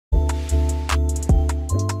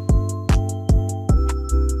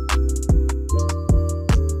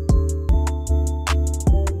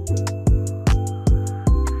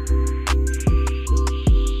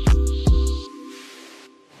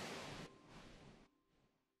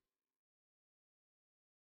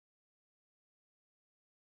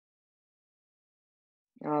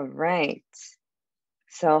All right.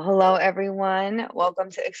 So, hello everyone.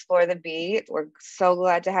 Welcome to Explore the Beat. We're so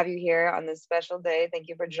glad to have you here on this special day. Thank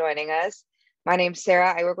you for joining us. My name's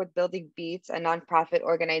Sarah. I work with Building Beats, a nonprofit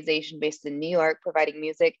organization based in New York, providing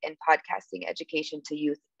music and podcasting education to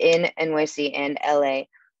youth in NYC and LA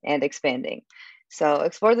and expanding. So,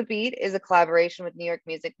 Explore the Beat is a collaboration with New York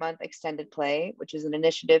Music Month Extended Play, which is an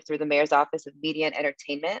initiative through the Mayor's Office of Media and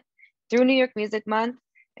Entertainment. Through New York Music Month,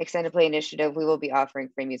 Extended Play Initiative, we will be offering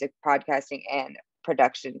free music podcasting and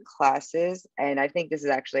production classes. And I think this is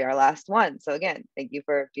actually our last one. So again, thank you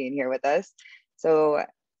for being here with us. So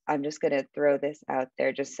I'm just going to throw this out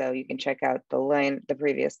there just so you can check out the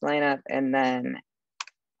previous lineup, and then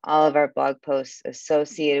all of our blog posts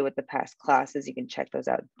associated with the past classes. You can check those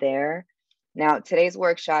out there. Now, today's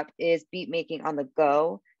workshop is beat making on the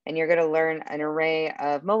go, and you're going to learn an array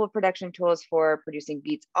of mobile production tools for producing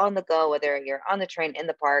beats on the go, whether you're on the train, in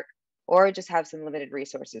the park, or just have some limited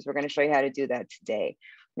resources. We're going to show you how to do that today.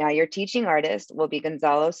 Now, your teaching artist will be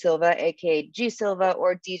Gonzalo Silva, aka G Silva,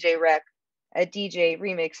 or DJ Rec, a DJ,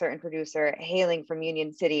 remixer, and producer hailing from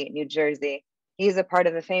Union City, New Jersey. He's a part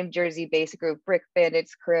of the famed Jersey-based group Brick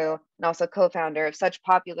Bandits crew, and also co-founder of such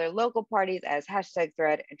popular local parties as Hashtag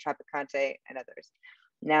Thread and Tropicante and others.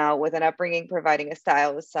 Now, with an upbringing providing a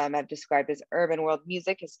style some have described as urban world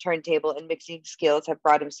music, his turntable and mixing skills have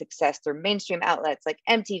brought him success through mainstream outlets like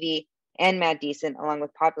MTV and Mad Decent, along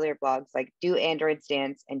with popular blogs like Do Androids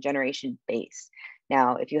Dance and Generation Bass.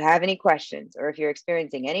 Now, if you have any questions or if you're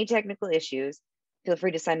experiencing any technical issues, feel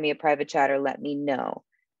free to send me a private chat or let me know.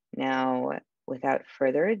 Now, without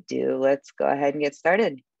further ado, let's go ahead and get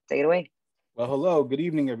started. Take it away. Well, hello. Good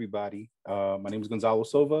evening, everybody. My name is Gonzalo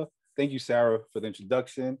Silva. Thank you, Sarah, for the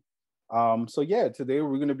introduction. Today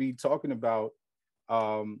we're going to be talking about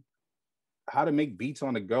how to make beats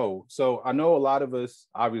on the go. So I know a lot of us,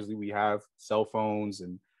 obviously, we have cell phones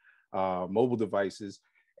and mobile devices,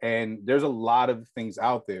 and there's a lot of things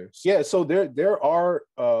out there. Yeah, so there are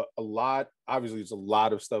a lot. Obviously, there's a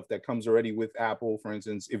lot of stuff that comes already with Apple. For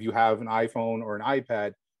instance, if you have an iPhone or an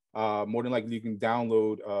iPad, more than likely you can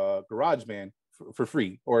download GarageBand for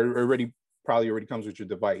free, or it probably already comes with your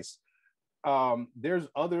device. There's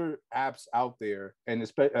other apps out there,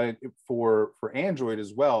 and for Android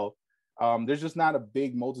as well. There's just not a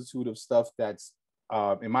big multitude of stuff that's,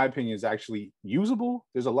 in my opinion, is actually usable.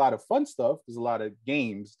 There's a lot of fun stuff. There's a lot of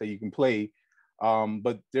games that you can play,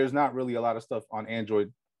 but there's not really a lot of stuff on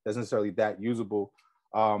Android that's necessarily that usable,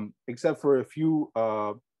 except for a few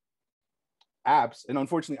apps. And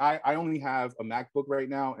unfortunately, I only have a MacBook right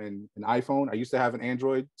now and an iPhone. I used to have an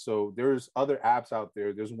Android. So there's other apps out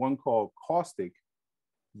there. There's one called Caustic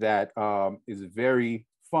that is very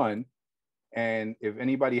fun. And if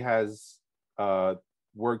anybody has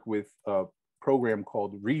worked with a program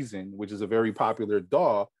called Reason, which is a very popular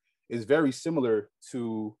DAW, is very similar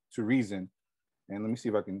to Reason. And let me see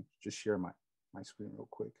if I can just share my screen real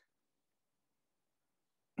quick.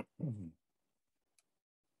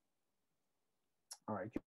 All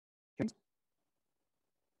right.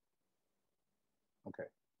 Okay.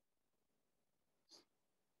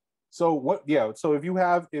 So what? Yeah. So if you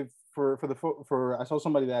have, I saw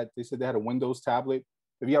somebody that they said they had a Windows tablet.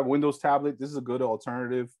 If you have a Windows tablet, this is a good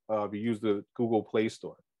alternative. If you use the Google Play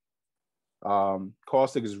Store,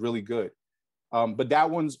 Caustic is really good, but that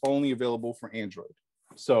one's only available for Android.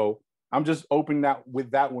 So I'm just opening that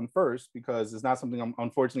with that one first because it's not something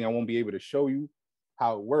unfortunately I won't be able to show you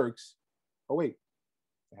how it works. Oh wait.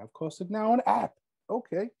 They have Caustic now on app.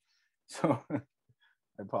 Okay. So I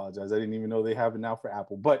apologize. I didn't even know they have it now for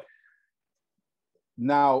Apple. But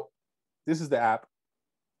now this is the app,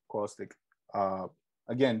 Caustic.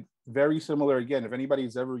 Again, very similar. Again, if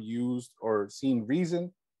anybody's ever used or seen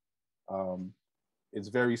Reason, it's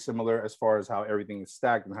very similar as far as how everything is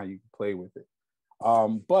stacked and how you can play with it.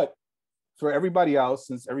 But for everybody else,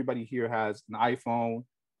 since everybody here has an iPhone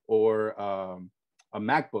or a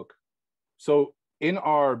MacBook, so in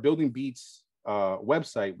our Building Beats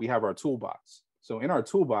website, we have our toolbox. So in our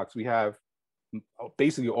toolbox, we have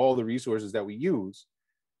basically all the resources that we use.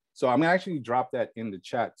 So I'm gonna actually drop that in the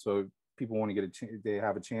chat. So if people want to get they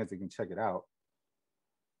have a chance, they can check it out.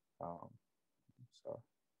 So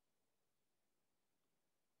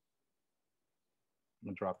I'm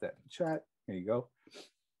gonna drop that in the chat. Here you go.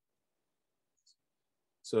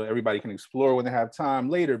 So everybody can explore when they have time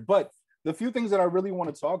later. But the few things that I really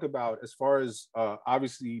want to talk about as far as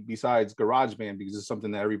obviously besides GarageBand, because it's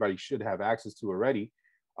something that everybody should have access to already,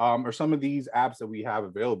 are some of these apps that we have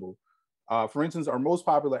available. For instance, our most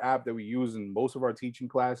popular app that we use in most of our teaching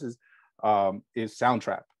classes is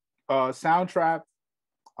Soundtrap. Soundtrap,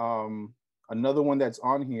 another one that's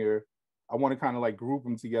on here I want to kind of like group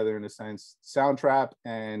them together in a sense. Soundtrap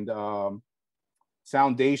and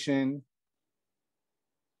Soundation,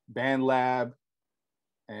 BandLab,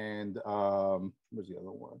 and where's the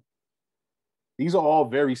other one? These are all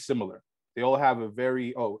very similar. They all have a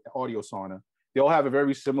very, Audio Sauna. They all have a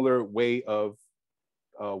very similar way of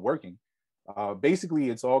working. Basically,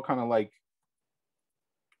 it's all kind of like,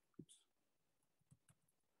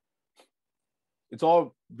 it's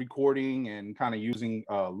all recording and kind of using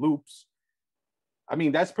loops. I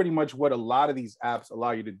mean, that's pretty much what a lot of these apps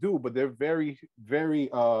allow you to do, but they're very, very,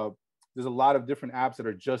 there's a lot of different apps that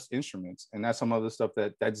are just instruments. And that's some other stuff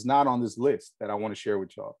that's not on this list that I want to share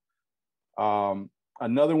with y'all.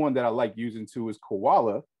 Another one that I like using too is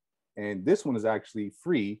Koala. And this one is actually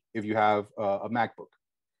free if you have a MacBook.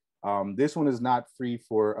 This one is not free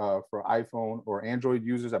for iPhone or Android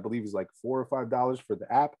users. I believe it's like $4 or $5 for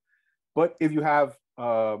the app. But if you have,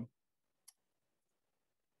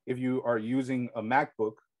 if you are using a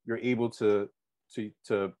MacBook, you're able to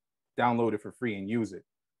download it for free and use it.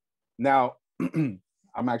 Now, I'm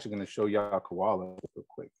actually going to show y'all Koala real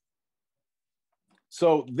quick.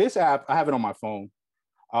 So this app, I have it on my phone.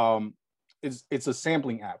 It's a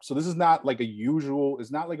sampling app. So this is not like a usual,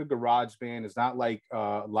 it's not like a GarageBand. It's not like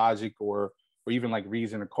Logic or even like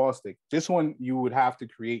Reason or Caustic. This one, you would have to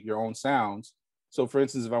create your own sounds. So for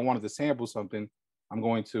instance, if I wanted to sample something, I'm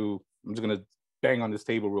just going to bang on this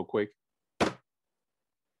table real quick.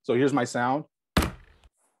 So here's my sound.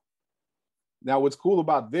 Now, what's cool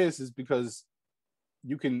about this is because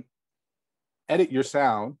you can edit your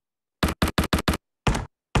sound.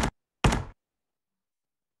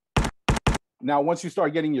 Now, once you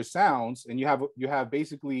start getting your sounds, and you have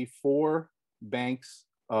basically 4 banks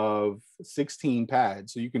of 16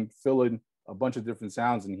 pads, so you can fill in a bunch of different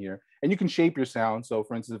sounds in here, and you can shape your sound. So,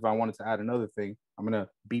 for instance, if I wanted to add another thing, I'm gonna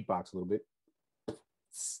beatbox a little bit.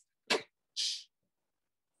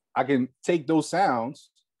 I can take those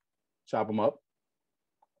sounds, chop them up,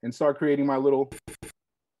 and start creating my little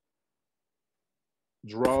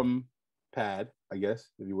drum pad, I guess,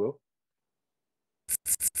 if you will.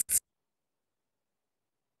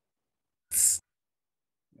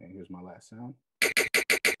 And here's my last sound.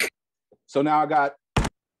 So now I got,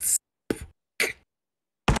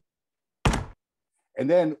 and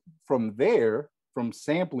then from there, from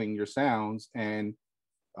sampling your sounds and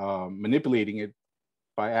manipulating it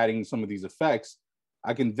by adding some of these effects,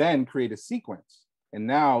 I can then create a sequence. And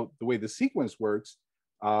now the way the sequence works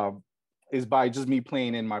is by just me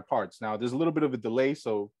playing in my parts. Now there's a little bit of a delay,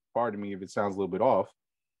 so pardon me if it sounds a little bit off.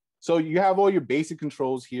 So you have all your basic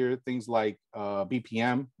controls here, things like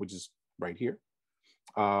BPM, which is right here.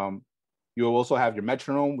 You'll also have your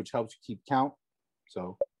metronome, which helps you keep count.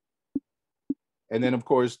 So, and then of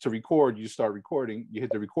course, to record, you start recording, you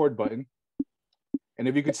hit the record button. And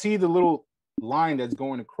if you could see the little line that's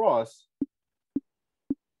going across,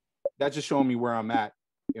 that's just showing me where I'm at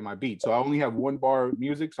in my beat. So I only have 1 bar of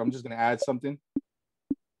music, so I'm just gonna add something.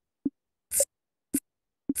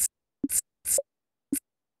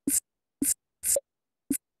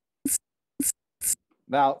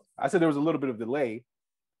 Now, I said there was a little bit of delay.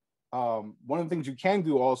 One of the things you can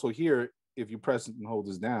do also here, if you press and hold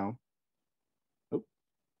this down, oh,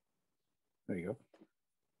 there you go.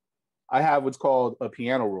 I have what's called a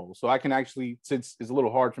piano roll. So I can actually, since it's a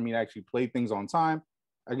little hard for me to actually play things on time,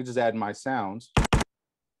 I can just add my sounds.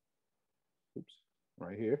 Oops,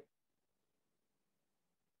 right here.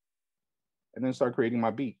 And then start creating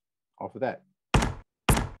my beat off of that.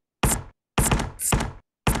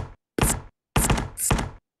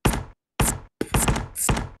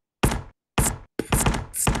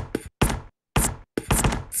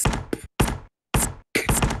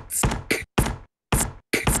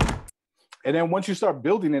 And then once you start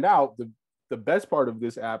building it out, the best part of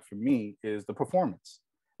this app for me is the performance.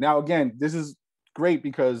 Now, again, this is great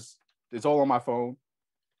because it's all on my phone.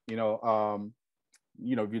 You know,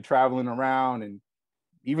 if you're traveling around and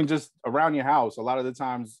even just around your house, a lot of the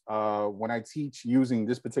times when I teach using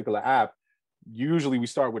this particular app, usually we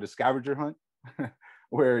start with a scavenger hunt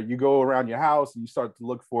where you go around your house and you start to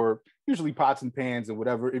look for usually pots and pans and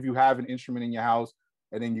whatever, if you have an instrument in your house,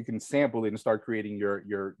 and then you can sample it and start creating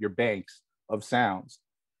your banks of sounds.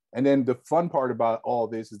 And then the fun part about all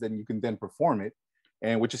this is then you can then perform it.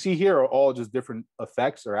 And what you see here are all just different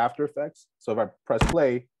effects or after effects. So if I press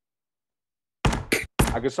play,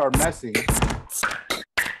 I can start messing.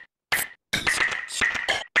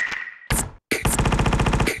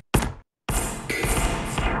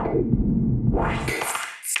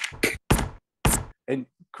 And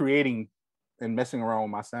creating and messing around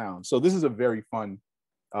with my sound. So this is a very fun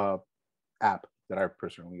app that I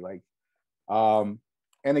personally like.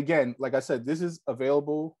 And again, like I said, this is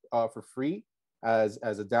available for free as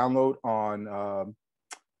a download on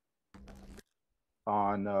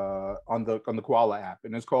the Koala app,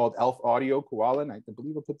 and it's called Elf Audio Koala. And I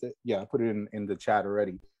believe I put it in the chat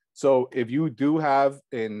already. So if you do have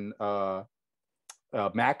an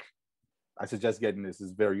Mac, I suggest getting this.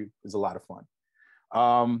 Is a lot of fun.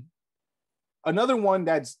 Another one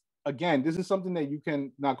that's, again, this is something that you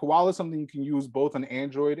can, now Koala is something you can use both on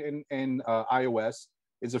Android and iOS.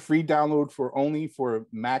 It's a free download only for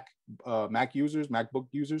Mac users, MacBook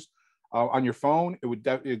users. On your phone, I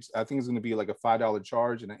think it's going to be like a $5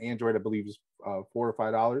 charge, and an Android, I believe, is $4 or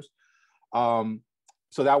 $5.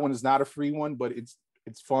 So that one is not a free one, but it's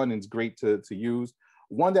fun and it's great to use.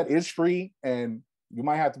 One that is free, and you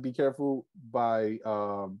might have to be careful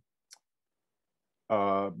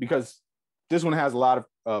because this one has a lot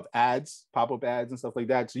of ads, pop-up ads and stuff like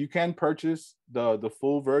that. So you can purchase the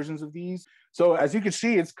full versions of these. So as you can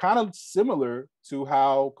see, it's kind of similar to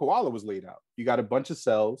how Koala was laid out. You got a bunch of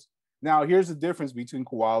cells. Now, here's the difference between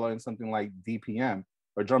Koala and something like DPM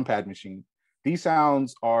or drum pad machine. These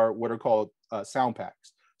sounds are what are called sound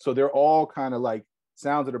packs. So they're all kind of like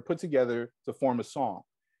sounds that are put together to form a song.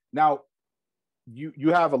 Now,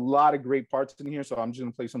 you have a lot of great parts in here. So I'm just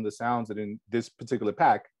gonna play some of the sounds that in this particular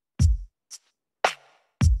pack.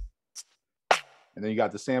 And then you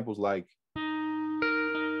got the samples like.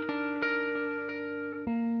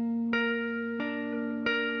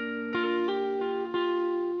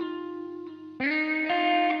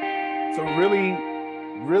 So really,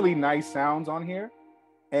 really nice sounds on here.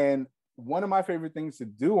 And one of my favorite things to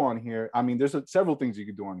do on here, I mean, there's several things you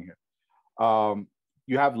can do on here.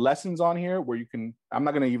 You have lessons on here where you can, I'm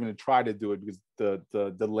not going to even try to do it because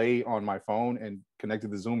the delay on my phone and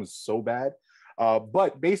connected to Zoom is so bad.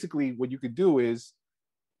 But basically what you could do is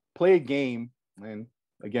play a game, and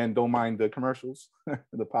again, don't mind the commercials,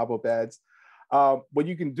 the pop-up ads. What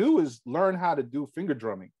you can do is learn how to do finger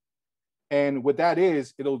drumming. And what that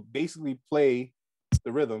is, it'll basically play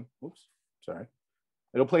the rhythm. Oops, sorry.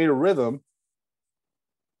 It'll play the rhythm.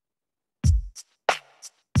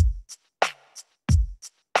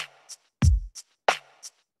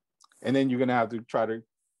 And then you're gonna have to try to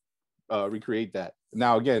recreate that.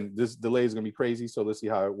 Now, again, this delay is gonna be crazy, so let's see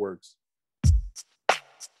how it works.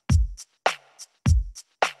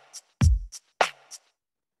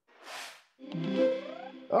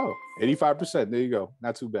 Oh, 85%, there you go,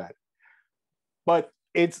 not too bad. But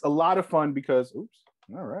it's a lot of fun because, oops,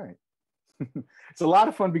 all right. It's a lot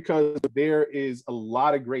of fun because there is a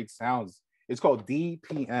lot of great sounds. It's called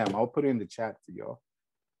DPM. I'll put it in the chat for y'all.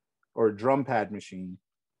 Or drum pad machine.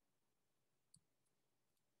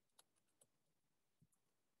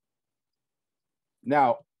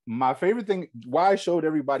 Now, my favorite thing, why I showed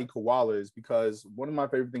everybody Koala is because one of my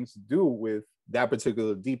favorite things to do with that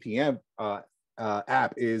particular DPM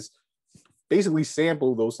app is basically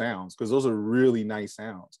sample those sounds, because those are really nice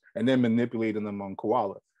sounds, and then manipulating them on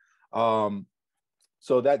Koala.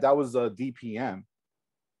 So that was a DPM.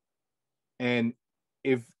 And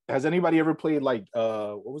has anybody ever played like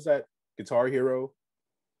what was that, Guitar Hero?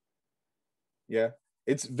 Yeah,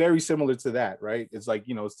 it's very similar to that, right? It's like,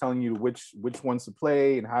 you know, it's telling you which ones to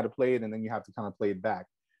play and how to play it, and then you have to kind of play it back.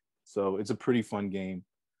 So it's a pretty fun game.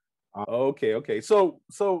 Okay. So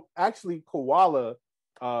actually Koala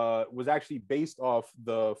was actually based off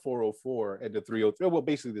the 404 and the 303. Well,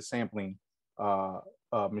 basically the sampling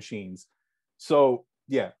machines. So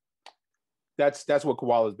yeah, that's what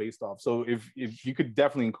Koala is based off. So if you could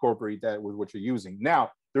definitely incorporate that with what you're using.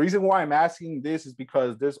 Now, the reason why I'm asking this is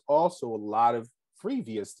because there's also a lot of free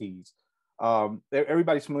VSTs.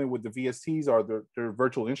 Everybody's familiar with the VSTs, are they're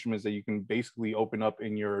virtual instruments that you can basically open up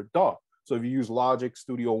in your DAW. So if you use Logic,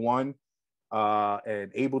 Studio One,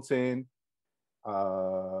 and Ableton,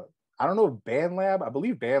 I don't know if BandLab, I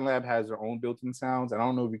believe BandLab has their own built-in sounds. I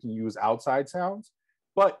don't know if you can use outside sounds.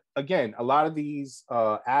 But again, a lot of these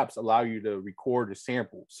apps allow you to record or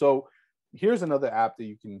sample. So here's another app that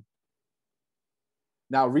you can.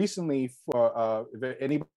 Now, recently, for if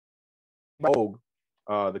anybody, Moog,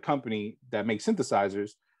 the company that makes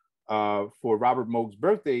synthesizers, for Robert Moog's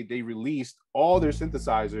birthday, they released all their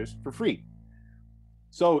synthesizers for free.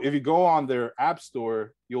 So if you go on their app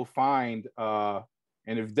store, you'll find, and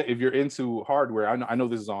if you're into hardware, I know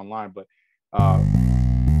this is online, but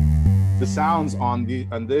the sounds on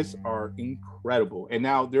this are incredible. And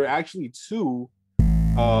now there are actually two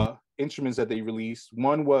instruments that they released.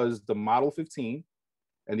 One was the Model 15,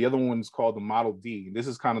 and the other one is called the Model D. This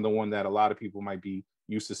is kind of the one that a lot of people might be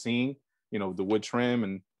used to seeing, you know, the wood trim,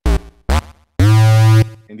 and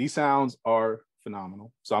these sounds are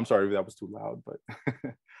phenomenal. So I'm sorry if that was too loud, but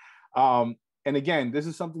And again, this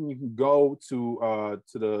is something you can go to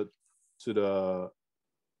the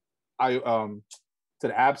I to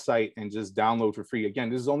the app site and just download for free. Again,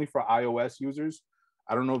 this is only for iOS users.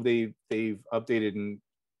 I don't know if they've updated and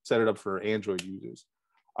set it up for Android users.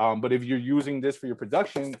 But if you're using this for your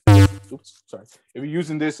production, oops, sorry. If you're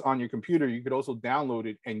using this on your computer, you could also download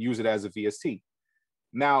it and use it as a VST.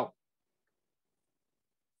 Now,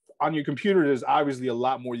 on your computer, there's obviously a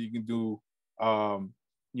lot more you can do,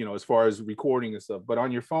 as far as recording and stuff. But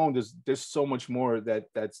on your phone, there's so much more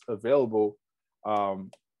that's available.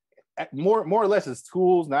 More or less as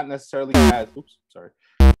tools, not necessarily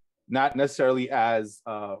as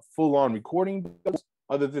full on recording,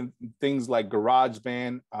 other than things like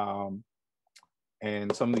GarageBand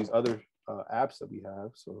and some of these other apps that we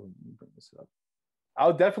have. So let me bring this up.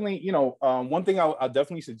 I'll definitely, one thing I'll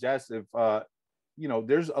definitely suggest if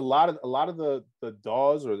there's a lot of the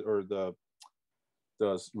DAWs or the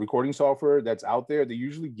recording software that's out there. They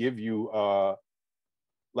usually give you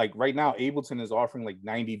like right now, Ableton is offering like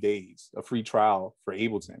 90 days a free trial for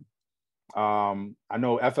Ableton. I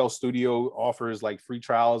know FL Studio offers like free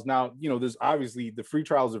trials. Now, there's obviously the free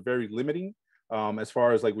trials are very limiting as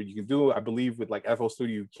far as like what you can do. I believe with like FL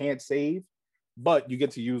Studio, you can't save, but you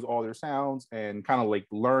get to use all their sounds and kind of like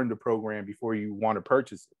learn the program before you want to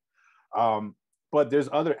purchase it. But there's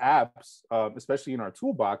other apps, especially in our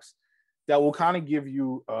toolbox, that will kind of give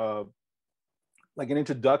you like an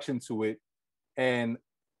introduction to it. And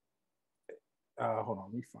hold on,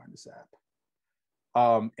 let me find this app.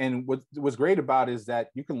 And what's great about it is that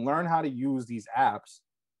you can learn how to use these apps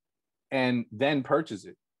and then purchase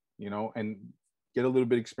it, and get a little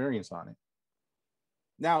bit of experience on it.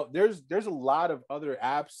 Now, there's a lot of other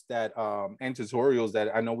apps that and tutorials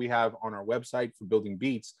that I know we have on our website for building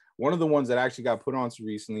beats. One of the ones that actually got put onto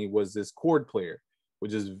recently was this chord player,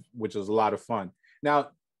 which is a lot of fun. Now,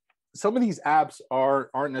 some of these apps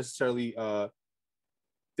aren't necessarily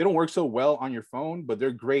they don't work so well on your phone, but they're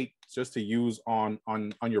great just to use on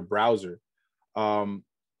your browser.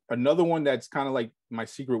 Another one that's kind of like my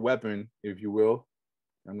secret weapon, if you will,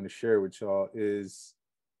 I'm going to share with y'all, is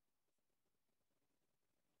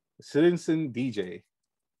Citizen DJ.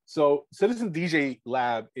 So Citizen DJ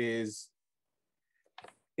Lab it's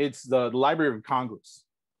the Library of Congress.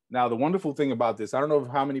 Now, the wonderful thing about this, I don't know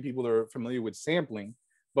how many people are familiar with sampling,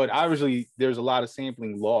 but obviously there's a lot of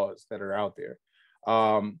sampling laws that are out there.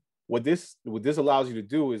 What this allows you to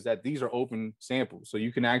do is that these are open samples, so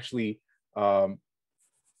you can actually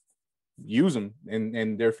use them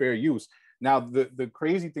in their fair use. Now, the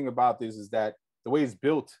crazy thing about this is that the way it's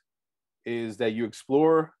built is that you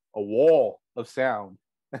explore a wall of sound.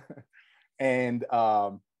 And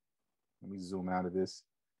let me zoom out of this.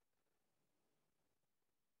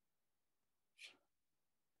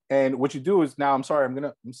 And what you do is, now I'm sorry,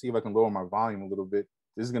 let me see if I can lower my volume a little bit.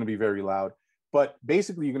 This is going to be very loud. But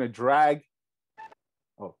basically, you're going to drag.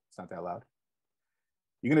 Oh, it's not that loud.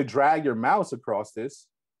 You're going to drag your mouse across this,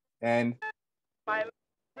 and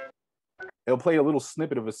it'll play a little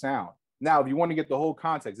snippet of a sound. Now, if you want to get the whole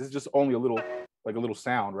context, this is just only a little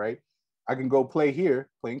sound, right? I can go play here,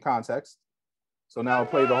 play in context. So now I'll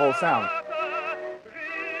play the whole sound.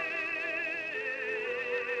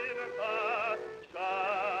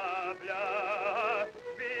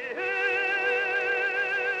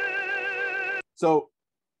 So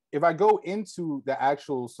if I go into the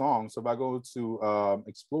actual song, so if I go to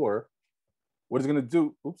explore, what it's gonna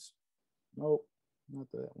do, oops, no, not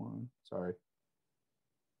that one, sorry.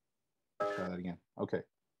 Let's try that again, okay.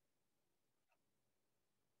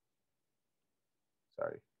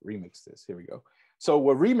 Sorry, remix this, here we go. So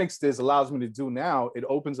what remix this allows me to do now, it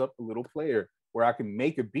opens up a little player where I can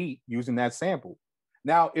make a beat using that sample.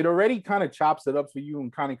 Now, it already kind of chops it up for you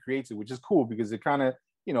and kind of creates it, which is cool because it kind of,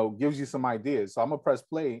 gives you some ideas. So I'm gonna press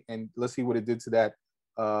play and let's see what it did to that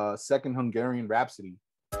second Hungarian Rhapsody.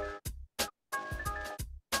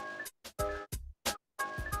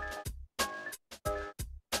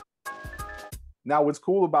 Now, what's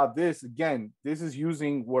cool about this, again, this is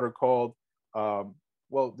using what are called,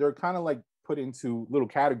 well, they're kind of like put into little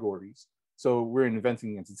categories. So we're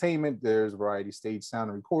inventing entertainment, there's variety, stage, sound,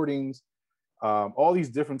 and recordings, all these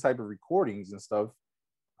different type of recordings and stuff.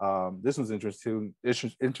 This one's interesting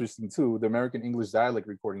too. The American English dialect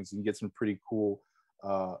recordings, you can get some pretty cool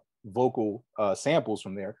vocal samples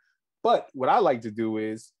from there. But what I like to do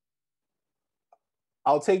is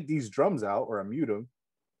I'll take these drums out, or I mute them.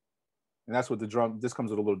 And that's what this comes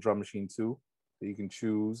with a little drum machine too, that you can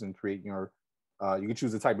choose and create your, you can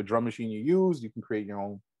choose the type of drum machine you use. You can create your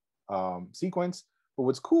own sequence. But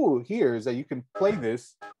what's cool here is that you can play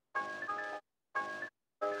this.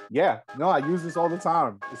 Yeah, no, I use this all the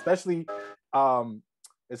time, especially um,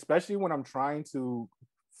 especially when I'm trying to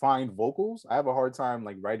find vocals. I have a hard time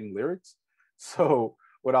like writing lyrics. So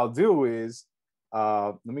what I'll do is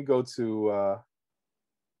let me go to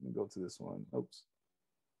this one. Oops.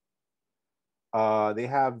 They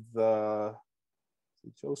have the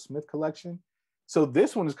Joe Smith collection. So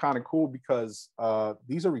this one is kind of cool because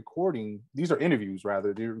these are interviews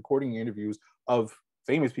rather. They're recording interviews of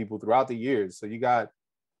famous people throughout the years. So you got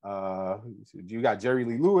Jerry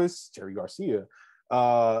Lee Lewis, Jerry Garcia,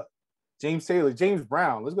 James Taylor, James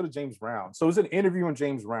Brown. Let's go to James Brown. So it's an interview on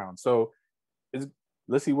James Brown. So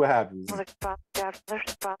let's see what happens.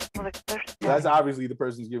 That's obviously the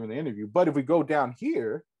person who's giving the interview. But if we go down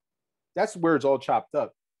here, that's where it's all chopped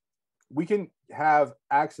up. We can have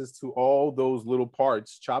access to all those little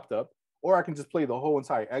parts chopped up, or I can just play the whole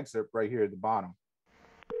entire excerpt right here at the bottom.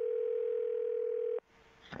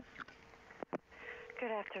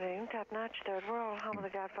 Good afternoon, Top Notch, Third World, home of the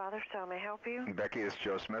Godfather. So may I help you? Becky, it's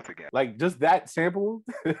Joe Smith again. Like just that sample,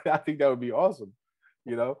 I think that would be awesome,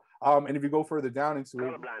 you know. And if you go further down into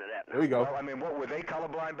it, there we go. Well, I mean, what were they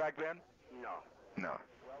colorblind back then? No.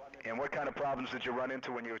 And what kind of problems did you run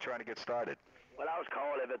into when you were trying to get started? Well, I was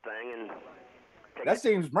calling everything and. That's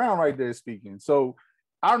James Brown right there speaking. So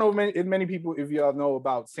I don't know if many people, if y'all know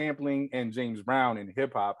about sampling and James Brown in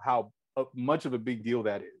hip hop, how much of a big deal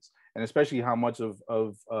that is, and especially how much of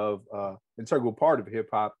integral part of hip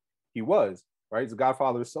hop he was. Right, it's the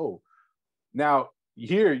Godfather of Soul. Now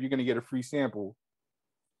here you're gonna get a free sample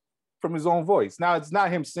from his own voice. Now it's not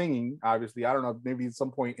him singing, obviously. I don't know, maybe at some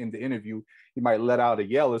point in the interview he might let out a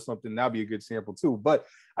yell or something. That'd be a good sample too. But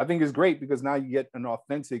I think it's great because now you get an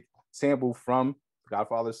authentic sample from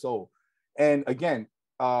Godfather's Soul. And again,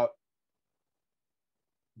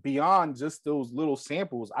 beyond just those little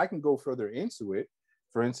samples, I can go further into it.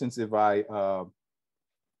 For instance, if I I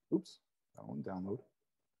want to download.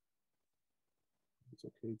 It's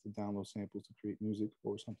okay to download samples to create music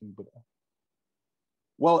or something, but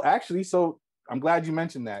well, actually, so I'm glad you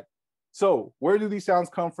mentioned that. So where do these sounds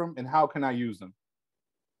come from and how can I use them?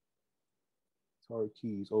 Guitar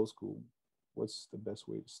keys, old school. What's the best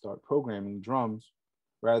way to start programming drums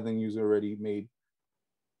rather than use already made?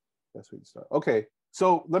 Best way to start. Okay,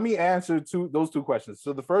 so let me answer those two questions.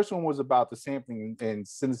 So the first one was about the sampling and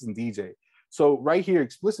Citizen DJ. So right here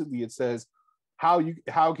explicitly it says how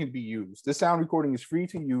it can be used. This sound recording is free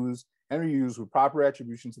to use and reuse with proper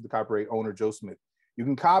attribution to the copyright owner, Joe Smith. You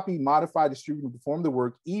can copy, modify, distribute, and perform the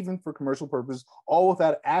work even for commercial purposes, all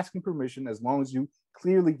without asking permission, as long as you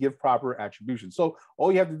clearly give proper attribution. So all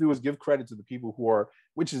you have to do is give credit to the people who are,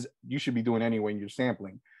 which is you should be doing anyway when you're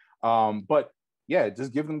sampling. But yeah,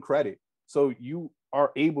 just give them credit. So you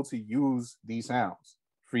are able to use these sounds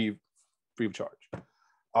free of charge.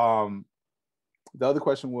 The other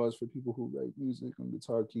question was for people who write music on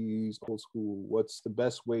guitar keys, old school, what's the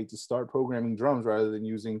best way to start programming drums rather than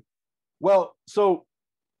using, well, so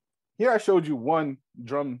here I showed you one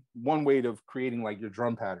way of creating like your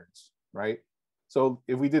drum patterns, right? So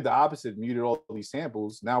if we did the opposite, muted all these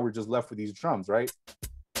samples, now we're just left with these drums, right?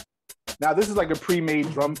 Now this is like a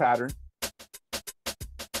pre-made drum pattern.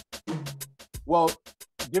 Well,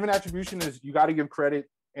 given attribution is you got to give credit.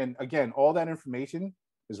 And again, all that information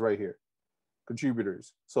is right here.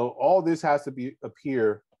 Contributors. So all this has to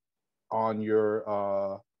appear on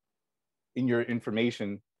your in your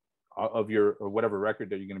information of your or whatever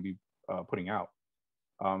record that you're going to be putting out.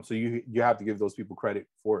 So you have to give those people credit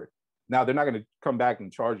for it. Now they're not going to come back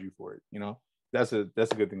and charge you for it. You know, that's a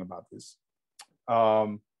good thing about this.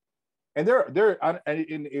 And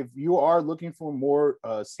if you are looking for more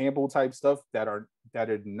sample type stuff that are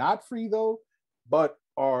not free though, but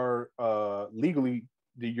are legally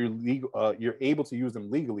you're able to use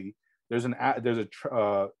them legally. There's a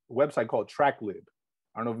website called TrackLib.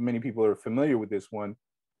 I don't know if many people are familiar with this one,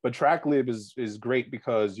 but TrackLib is great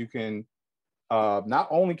because you can not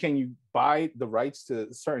only can you buy the rights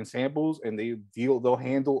to certain samples and they'll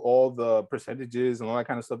handle all the percentages and all that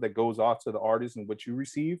kind of stuff that goes off to the artist and what you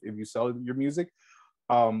receive if you sell your music,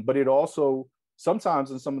 but it also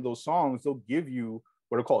sometimes in some of those songs they'll give you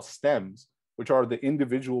what are called stems, which are the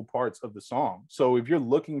individual parts of the song. So if you're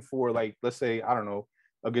looking for, like, let's say, I don't know,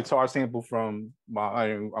 a guitar sample from I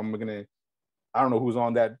don't know who's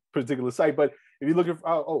on that particular site, but if you're looking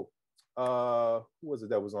for, who was it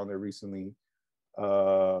that was on there recently?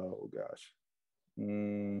 Oh gosh,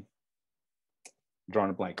 drawing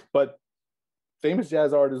a blank. But famous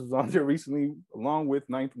jazz artist was on there recently, along with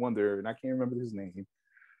Ninth Wonder, and I can't remember his name.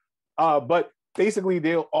 But basically,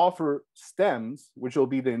 they'll offer stems, which will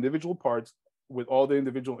be the individual parts with all the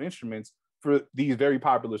individual instruments for these very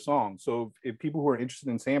popular songs. So if people who are interested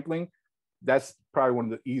in sampling, that's probably one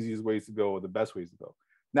of the easiest ways to go, or the best ways to go.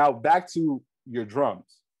 Now, back to your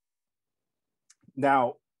drums.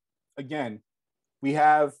 Now, again, we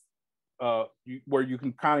have where you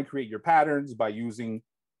can kind of create your patterns by using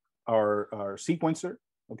our sequencer,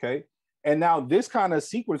 okay? And now this kind of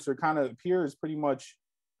sequencer kind of appears pretty much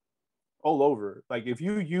all over. Like if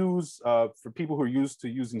you use, for people who are used to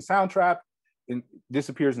using Soundtrap, this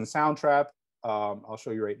appears in Soundtrap. I'll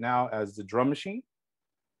show you right now as the drum machine.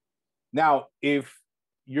 Now, if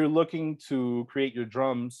you're looking to create your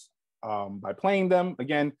drums by playing them,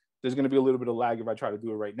 again, there's going to be a little bit of lag if I try to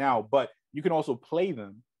do it right now, but you can also play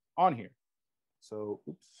them on here. So,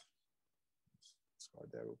 oops,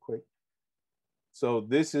 start that real quick. So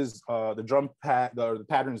this is the drum pad, the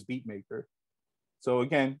patterns beat maker. So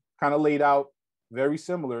again, kind of laid out very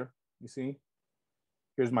similar. You see,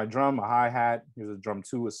 here's my drum, a hi-hat. Here's a drum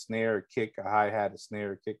two, a snare, a kick, a hi-hat, a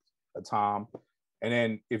snare, a kick, a tom. And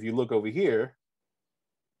then if you look over here,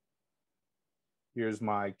 here's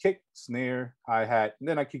my kick, snare, hi-hat, and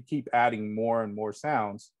then I could keep adding more and more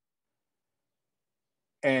sounds.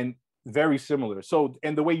 And very similar. So,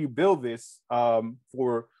 and the way you build this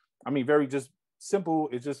very just simple.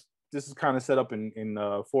 It's just, this is kind of set up in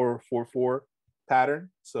 4-4-4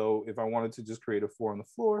 pattern. So if I wanted to just create a 4 on the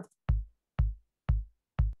floor,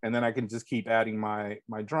 and then I can just keep adding my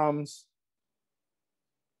drums,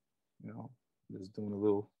 you know, just doing a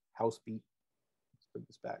little house beat. Let's put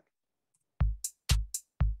this back.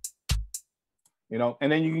 You know,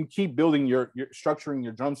 and then you can keep building your structuring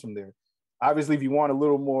your drums from there. Obviously, if you want a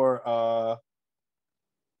little more,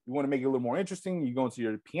 you want to make it a little more interesting, you go into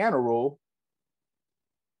your piano roll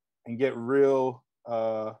and get real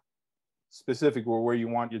specific where you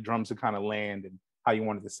want your drums to kind of land and how you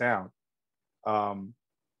want it to sound.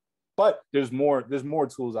 But there's more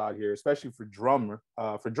tools out here, especially for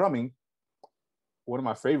drumming. One of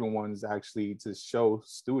my favorite ones actually to show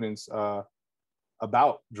students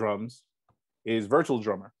about drums is Virtual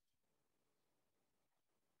Drummer.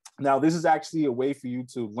 Now, this is actually a way for you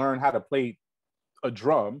to learn how to play a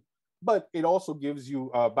drum, but it also gives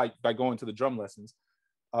you, by going to the drum lessons,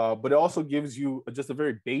 but it also gives you just a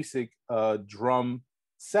very basic drum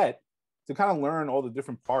set to kind of learn all the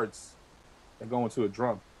different parts that go into a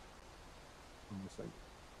drum.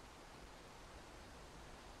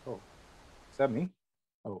 Oh, is that me?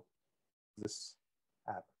 Oh, this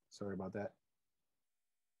app. Sorry about that.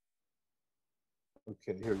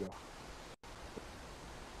 Okay, here we go.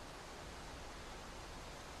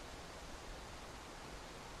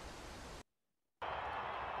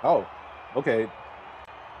 Oh, okay.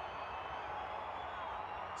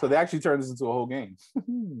 So they actually turned this into a whole game.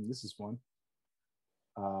 This is fun.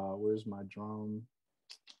 Where's my drum?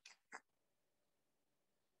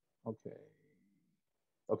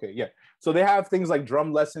 Okay, yeah. So they have things like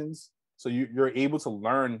drum lessons. So you're able to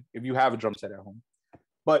learn if you have a drum set at home.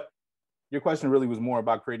 But your question really was more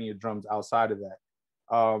about creating your drums outside of that.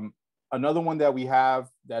 Another one that we have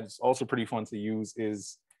that's also pretty fun to use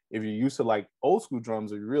is if you're used to like old school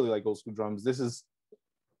drums or you really like old school drums, this is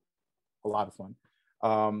a lot of fun.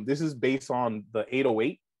 This is based on the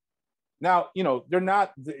 808. Now, you know, they're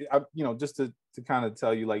not, you know, just to kind of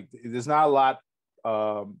tell you, like, there's not a lot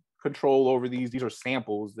control over these. These are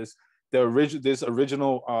samples. This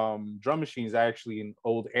original drum machine is actually an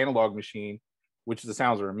old analog machine, which the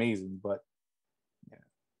sounds are amazing, but yeah.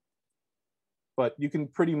 But you can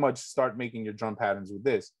pretty much start making your drum patterns with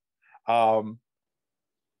this.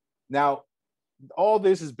 Now, all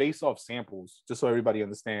this is based off samples, just so everybody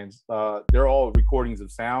understands. They're all recordings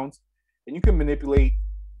of sounds, and you can manipulate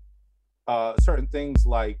certain things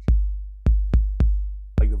like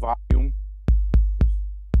the volume.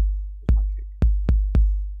 Where's my kick?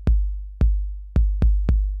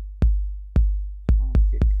 My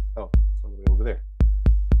kick. Oh, it's all the way over there.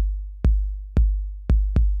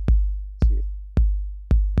 Let's see it.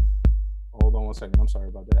 Hold on one second. I'm sorry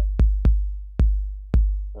about that.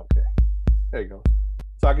 Okay, there you go.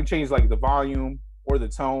 So I can change like the volume or the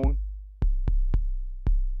tone.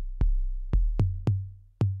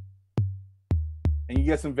 And you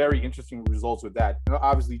get some very interesting results with that. And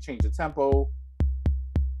obviously change the tempo.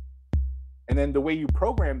 And then the way you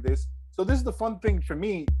program this. So this is the fun thing for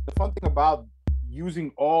me. The fun thing about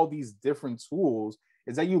using all these different tools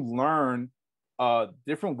is that you learn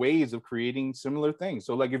different ways of creating similar things.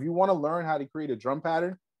 So like if you want to learn how to create a drum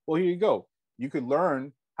pattern, well, here you go. You could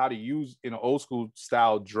learn how to use an old school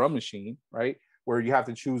style drum machine, right? Where you have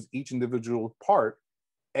to choose each individual part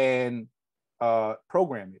and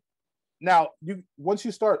program it. Now, once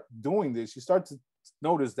you start doing this, you start to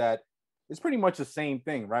notice that it's pretty much the same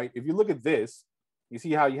thing, right? If you look at this, you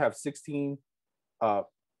see how you have 16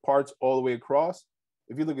 parts all the way across.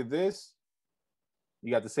 If you look at this,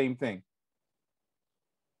 you got the same thing.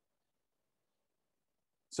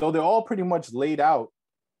 So they're all pretty much laid out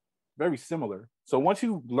very similar. So once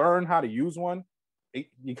you learn how to use one,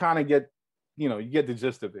 you kind of get, you get the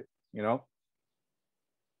gist of it,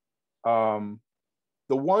 The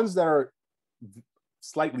ones that are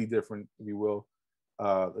slightly different, if you will,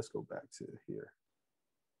 let's go back to here.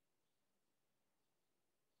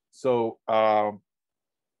 So,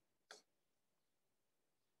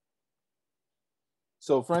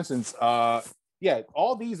 for instance, yeah,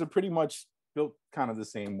 all these are pretty much built kind of the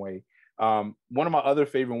same way. One of my other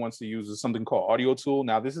favorite ones to use is something called Audio Tool.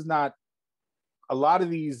 Now, this is not a lot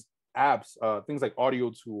of these apps, things like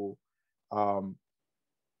Audio Tool, and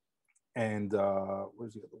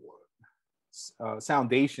where's the other one?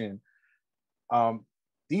 Soundation.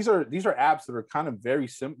 These are apps that are kind of very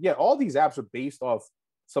simple. Yeah, all these apps are based off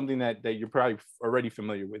something that you're probably already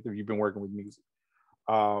familiar with if you've been working with music.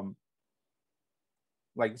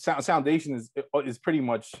 Like Soundation is pretty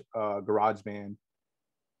much GarageBand.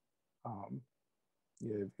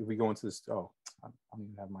 Yeah, if we go into this, I don't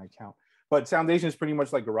even have my account, but Soundation is pretty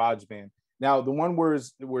much like GarageBand. Now, the one where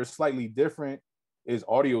it's slightly different is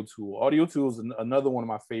Audio Tool. Audio Tool is another one of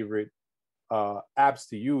my favorite apps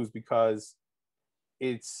to use because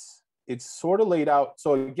it's sort of laid out.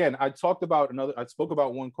 So again, I spoke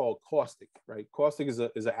about one called Caustic, right? Caustic is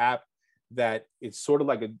an app that it's sort of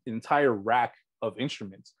like an entire rack of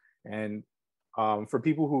instruments. And for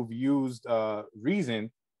people who've used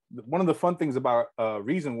Reason, one of the fun things about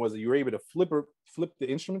Reason was that you were able to flip the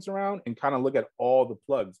instruments around and kind of look at all the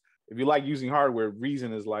plugs. If you like using hardware,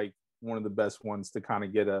 Reason is like one of the best ones to kind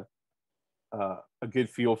of get a good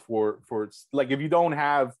feel for like if you don't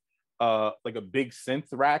have like a big synth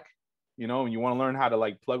rack, and you want to learn how to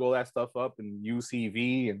like plug all that stuff up and use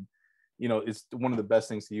CV, and it's one of the best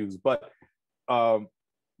things to use. But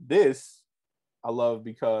this I love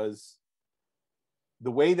because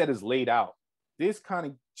the way that is laid out, this kind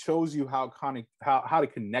of shows you how to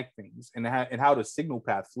connect things and how the signal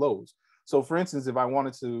path flows. So for instance, if I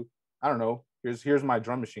wanted to, I don't know, here's my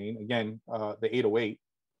drum machine again, the 808,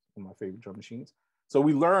 one of my favorite drum machines. So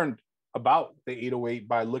we learned about the 808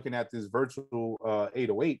 by looking at this virtual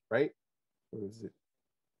 808, right? Where is it?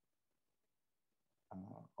 I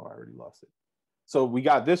already lost it. So we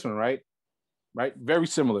got this one, right? Very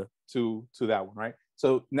similar to that one, right?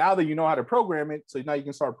 So now that you know how to program it, so now you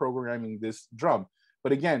can start programming this drum.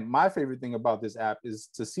 But again, my favorite thing about this app is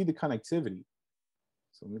to see the connectivity.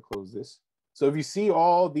 So let me close this. So if you see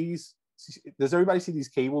all these, does everybody see these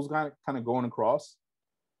cables kind of going across?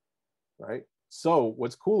 Right? So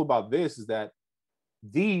what's cool about this is that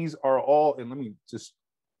these are all, and let me just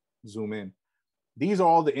zoom in. These are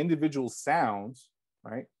all the individual sounds,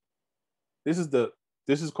 right? This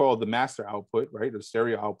is called the master output, right? The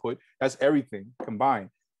stereo output. That's everything combined.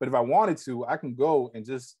 But if I wanted to, I can go and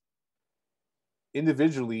just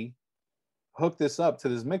individually hook this up to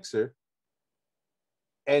this mixer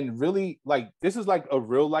and really, like, this is like a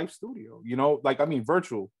real life studio,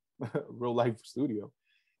 virtual real life studio.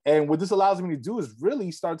 And what this allows me to do is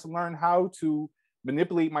really start to learn how to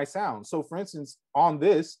manipulate my sound. So for instance, on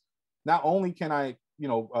this, not only can I,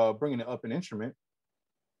 bring it up an instrument,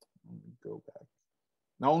 let me go back.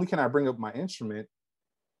 Not only can I bring up my instrument,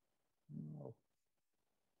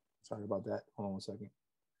 sorry about that. Hold on one second.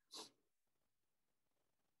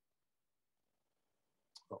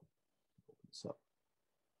 Oh, open this up.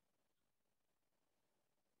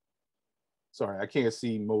 Sorry, I can't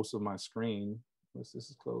see most of my screen. This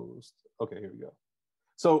is closed. Okay, here we go.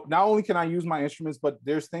 So not only can I use my instruments, but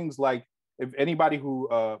there's things like, if anybody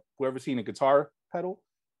whoever seen a guitar pedal,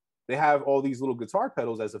 they have all these little guitar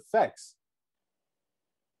pedals as effects.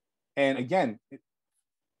 And again,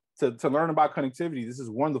 to learn about connectivity, this is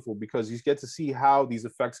wonderful because you get to see how these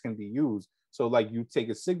effects can be used. So like you take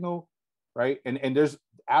a signal, right? And there's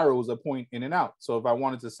arrows that point in and out. So if I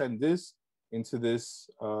wanted to send this into this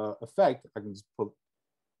effect, I can just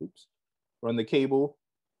run the cable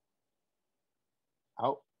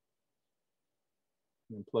out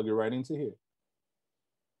and plug it right into here.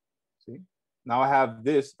 See? Now I have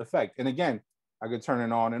this effect. And again, I could turn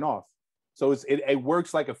it on and off. So it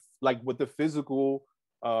works like what the physical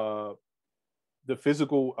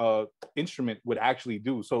instrument would actually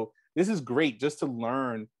do. So this is great just to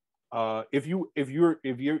learn. If you're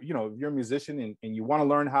a musician and you want to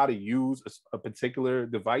learn how to use a particular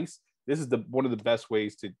device, this is one of the best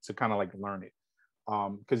ways to kind of like learn it,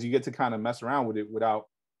 because you get to kind of mess around with it without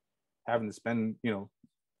having to spend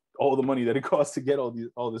all the money that it costs to get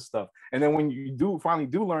all this stuff. And then when you finally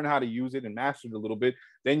learn how to use it and master it a little bit,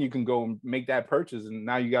 then you can go and make that purchase, and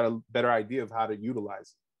now you got a better idea of how to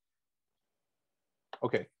utilize it.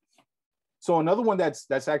 Okay. So another one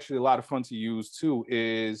that's actually a lot of fun to use too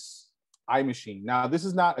is iMachine. Now, this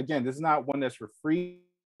is not one that's for free,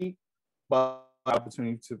 but an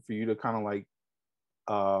opportunity for you to kind of like,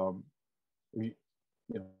 kind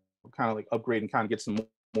of like upgrade and kind of get some more.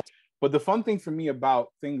 But the fun thing for me about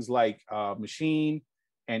things like Machine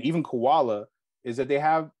and even Koala is that they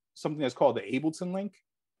have something that's called the Ableton link.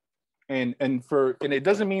 And it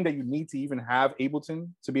doesn't mean that you need to even have Ableton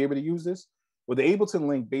to be able to use this. What the Ableton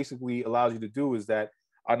link basically allows you to do is that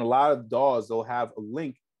on a lot of DAWs, they'll have a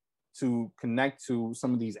link to connect to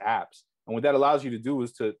some of these apps. And what that allows you to do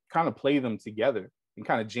is to kind of play them together and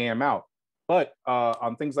kind of jam out. But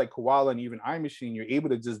on things like Koala and even iMachine, you're able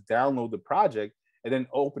to just download the project and then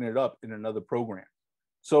open it up in another program.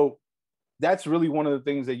 So that's really one of the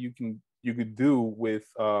things that you could do with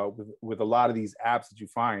a lot of these apps that you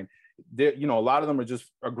find. A lot of them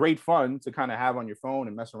are great fun to kind of have on your phone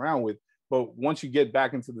and mess around with. But once you get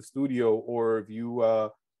back into the studio, or if you,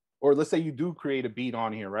 or let's say you do create a beat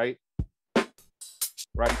on here, right?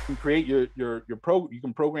 Right, you can create you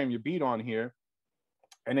can program your beat on here,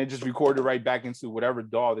 and then just record it right back into whatever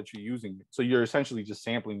DAW that you're using. So you're essentially just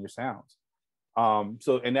sampling your sounds.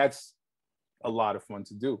 And that's a lot of fun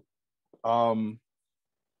to do. And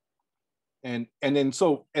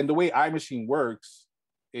the way iMachine works,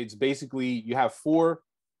 it's basically you have four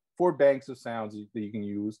banks of sounds that you can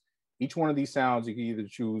use. Each one of these sounds, you can either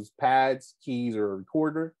choose pads, keys, or a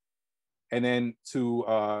recorder. And then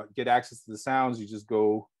to get access to the sounds, you just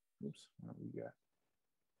go, oops, what do we got?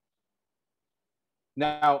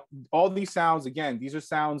 Now, all these sounds, again, these are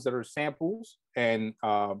sounds that are samples, and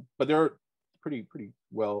but they're pretty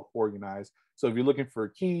well organized. So if you're looking for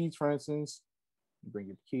keys, for instance, bring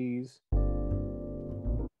your keys.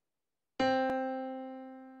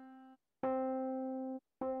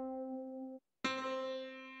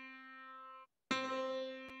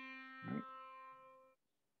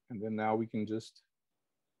 And then now we can just,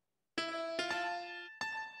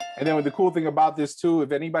 and then the cool thing about this too,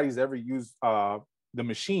 if anybody's ever used the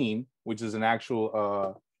Machine, which is an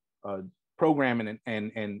actual program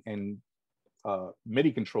and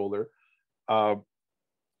MIDI controller,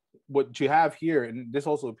 what you have here, and this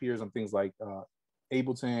also appears on things like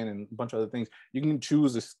Ableton and a bunch of other things, you can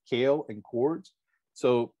choose a scale and chords.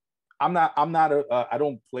 So I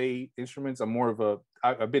don't play instruments. I'm more of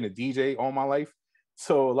I've been a DJ all my life.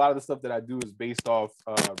 So a lot of the stuff that I do is based off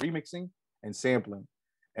remixing and sampling.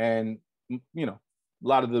 And, a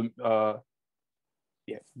lot of the,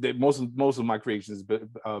 most of my creations is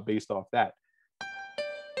based off that.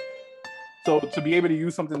 So to be able to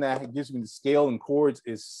use something that gives me the scale and chords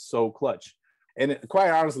is so clutch. And quite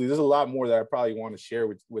honestly, there's a lot more that I probably want to share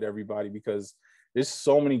with everybody, because there's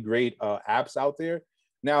so many great apps out there.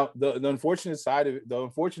 Now, the unfortunate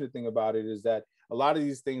thing about it is that a lot of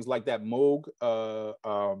these things like that Moog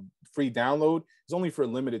free download is only for a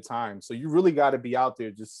limited time. So you really got to be out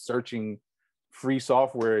there just searching free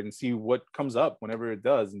software and see what comes up whenever it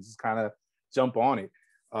does, and just kind of jump on it.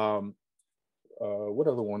 What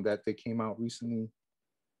other one that they came out recently?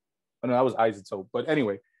 Oh, no, that was Isotope. But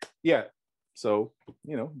anyway, yeah. So,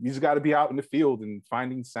 you just got to be out in the field and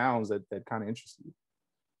finding sounds that kind of interest you.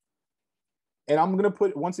 And I'm going to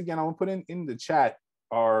put, once again, I'm going to put in the chat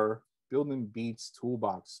our Building Beats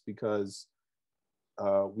toolbox, because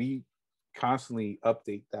we constantly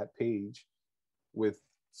update that page with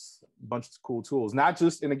a bunch of cool tools. Not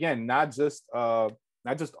just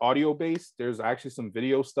audio based. There's actually some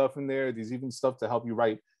video stuff in there. There's even stuff to help you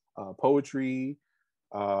write poetry.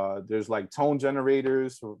 There's like tone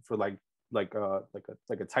generators for like a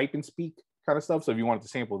type and speak kind of stuff. So if you wanted to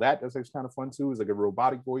sample that, that's actually kind of fun too. It's like a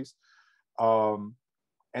robotic voice. And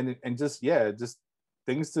just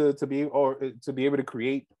things to be able to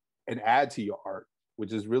create and add to your art,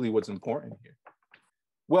 which is really what's important here.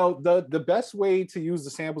 Well, the best way to use the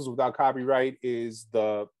samples without copyright is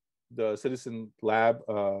the Citizen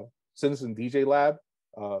DJ Lab,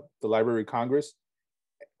 the Library of Congress.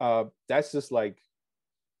 That's just like,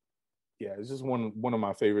 it's just one of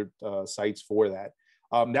my favorite sites for that.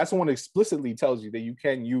 That's the one that explicitly tells you that you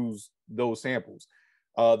can use those samples.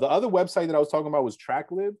 The other website that I was talking about was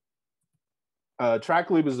Tracklib.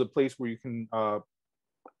 Tracklib is a place where you can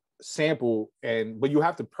sample, but you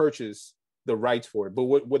have to purchase the rights for it. But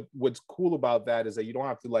what's cool about that is that you don't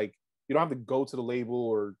have to go to the label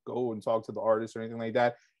or go and talk to the artist or anything like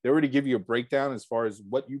that. they already give you a breakdown as far as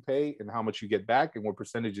what you pay and how much you get back and what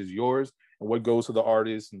percentage is yours and what goes to the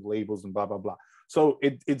artists and labels and blah, blah, blah. So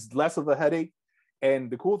it's less of a headache.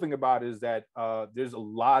 And the cool thing about it is that there's a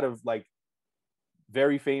lot of like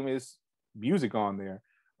very famous music on there.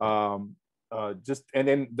 And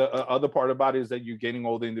then the other part about it is that you're getting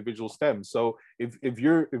all the individual stems. So if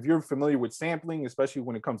you're familiar with sampling, especially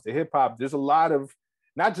when it comes to hip hop, there's a lot of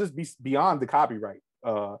not just beyond the copyright,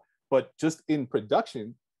 but just in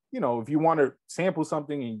production. If you want to sample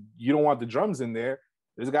something and you don't want the drums in there,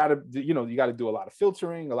 there's got to, you got to do a lot of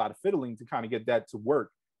filtering, a lot of fiddling to kind of get that to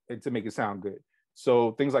work and to make it sound good.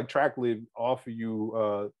 So things like TrackLib offer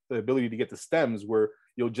you the ability to get the stems where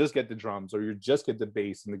you'll just get the drums or you just get the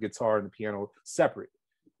bass and the guitar and the piano separate.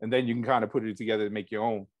 And then you can kind of put it together to make your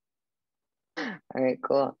own. All right,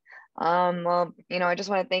 cool. Well, I just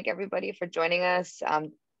want to thank everybody for joining us.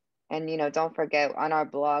 And, don't forget, on our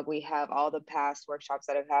blog, we have all the past workshops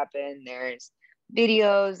that have happened. There's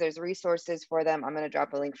videos, there's resources for them. I'm going to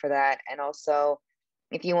drop a link for that. And also,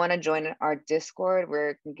 if you want to join our Discord,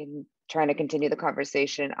 we're trying to continue the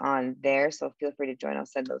conversation on there. So feel free to join. I'll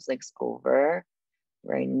send those links over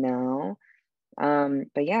right now.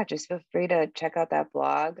 But yeah, just feel free to check out that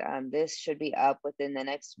blog. This should be up within the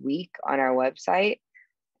next week on our website.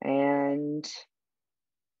 And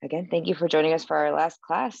again, thank you for joining us for our last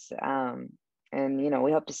class. And,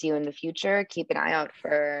 we hope to see you in the future. Keep an eye out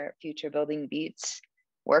for future Building Beats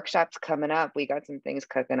workshops coming up. We got some things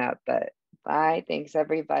cooking up, but bye. Thanks,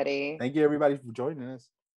 everybody. Thank you, everybody, for joining us.